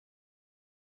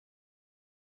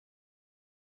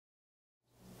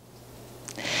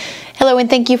Hello,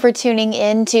 and thank you for tuning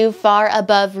in to Far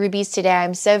Above Rubies today.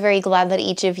 I'm so very glad that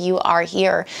each of you are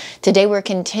here. Today we're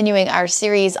continuing our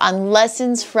series on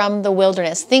lessons from the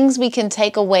wilderness, things we can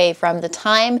take away from the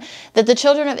time that the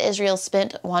children of Israel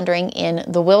spent wandering in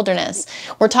the wilderness.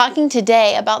 We're talking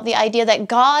today about the idea that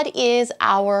God is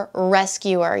our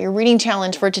rescuer. Your reading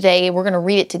challenge for today, we're going to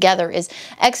read it together, is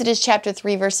Exodus chapter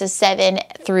 3, verses 7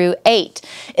 through 8.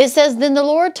 It says, "Then the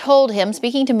Lord told him,"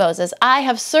 speaking to Moses, "I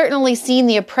have certainly seen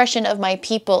the oppression of my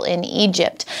people in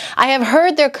Egypt. I have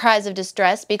heard their cries of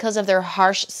distress because of their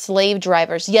harsh slave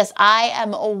drivers. Yes, I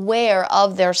am aware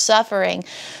of their suffering.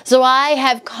 So I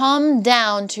have come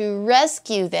down to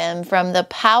rescue them from the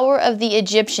power of the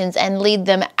Egyptians and lead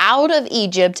them out of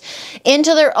Egypt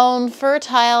into their own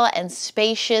fertile and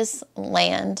spacious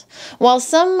land." While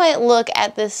some might look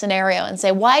at this scenario and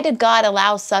say, why did God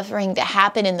allow suffering to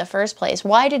happen in the first place?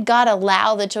 Why did God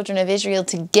allow the children of Israel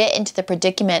to get into the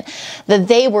predicament that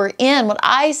they were in? What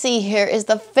I see here is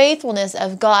the faithfulness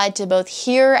of God to both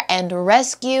hear and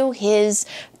rescue his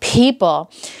people.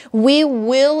 We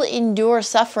will endure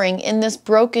suffering in this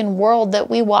broken world that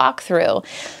we walk through.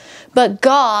 But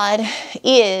God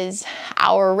is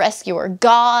our rescuer.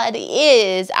 God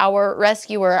is our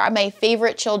rescuer. My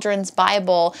favorite children's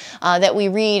Bible that we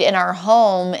read in our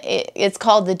home, it's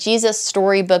called the Jesus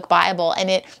Storybook Bible, and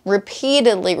it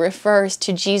repeatedly refers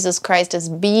to Jesus Christ as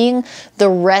being the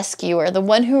rescuer, the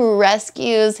one who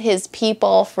rescues his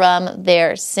people from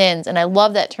their sins. And I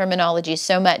love that terminology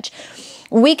so much.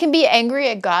 We can be angry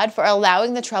at God for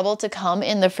allowing the trouble to come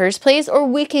in the first place, or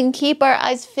we can keep our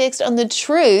eyes fixed on the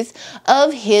truth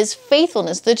of his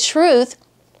faithfulness, the truth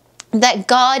that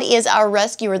God is our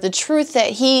rescuer, the truth that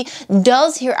he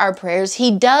does hear our prayers,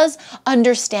 he does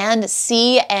understand,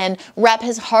 see, and wrap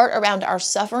his heart around our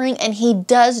suffering, and he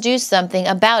does do something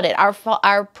about it.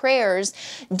 Our prayers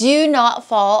do not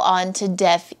fall onto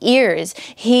deaf ears.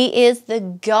 He is the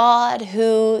God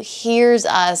who hears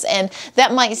us, and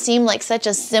that might seem like such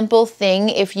a simple thing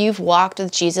if you've walked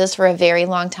with Jesus for a very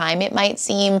long time. It might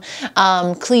seem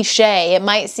cliche. It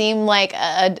might seem like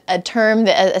a term,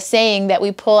 a saying that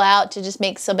we pull out to just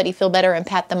make somebody feel better and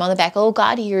pat them on the back. Oh,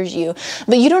 God hears you.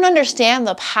 But you don't understand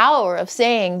the power of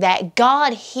saying that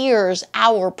God hears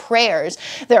our prayers.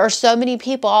 There are so many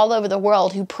people all over the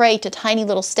world who pray to tiny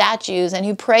little statues and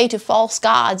who pray to false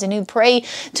gods and who pray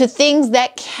to things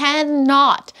that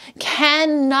cannot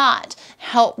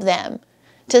help them.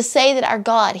 To say that our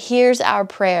God hears our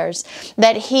prayers,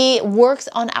 that he works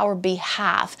on our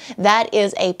behalf, that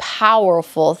is a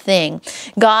powerful thing.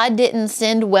 God didn't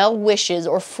send well wishes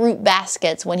or fruit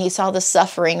baskets when he saw the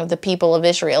suffering of the people of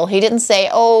Israel. He didn't say,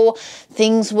 oh,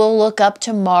 things will look up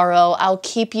tomorrow. I'll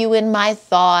keep you in my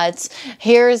thoughts.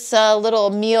 Here's a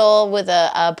little meal with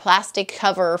a plastic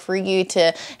cover for you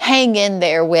to hang in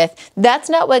there with. That's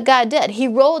not what God did. He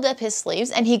rolled up his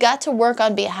sleeves and he got to work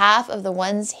on behalf of the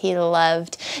ones he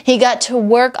loved. He got to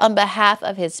work on behalf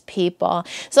of his people.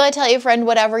 So I tell you, friend,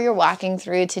 whatever you're walking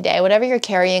through today, whatever you're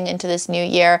carrying into this new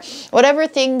year, whatever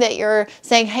thing that you're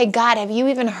saying, hey, God, have you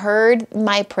even heard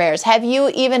my prayers? Have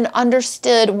you even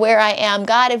understood where I am?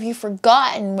 God, have you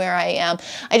forgotten where I am?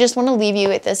 I just want to leave you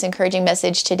with this encouraging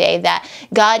message today that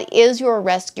God is your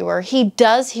rescuer. He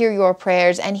does hear your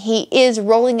prayers, and he is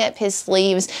rolling up his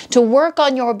sleeves to work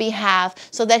on your behalf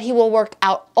so that he will work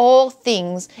out all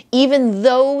things, even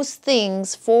those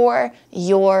things, for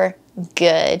your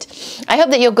good. I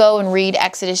hope that you'll go and read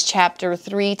Exodus chapter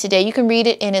 3 today. You can read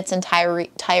it in its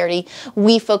entirety.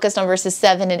 We focused on verses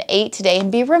 7 and 8 today,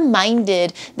 and be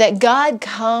reminded that God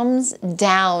comes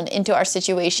down into our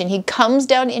situation. He comes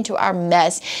down into our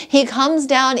mess. He comes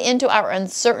down into our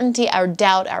uncertainty, our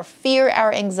doubt, our fear,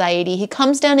 our anxiety. He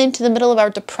comes down into the middle of our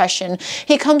depression.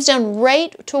 He comes down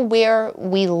right to where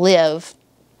we live,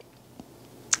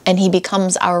 and he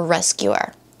becomes our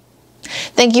rescuer.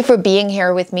 Thank you for being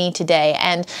here with me today.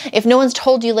 And if no one's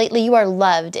told you lately, you are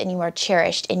loved and you are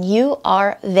cherished and you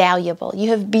are valuable. You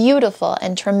have beautiful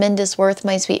and tremendous worth,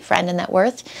 my sweet friend, and that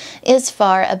worth is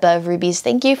far above rubies.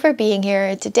 Thank you for being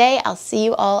here today. I'll see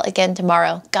you all again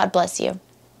tomorrow. God bless you.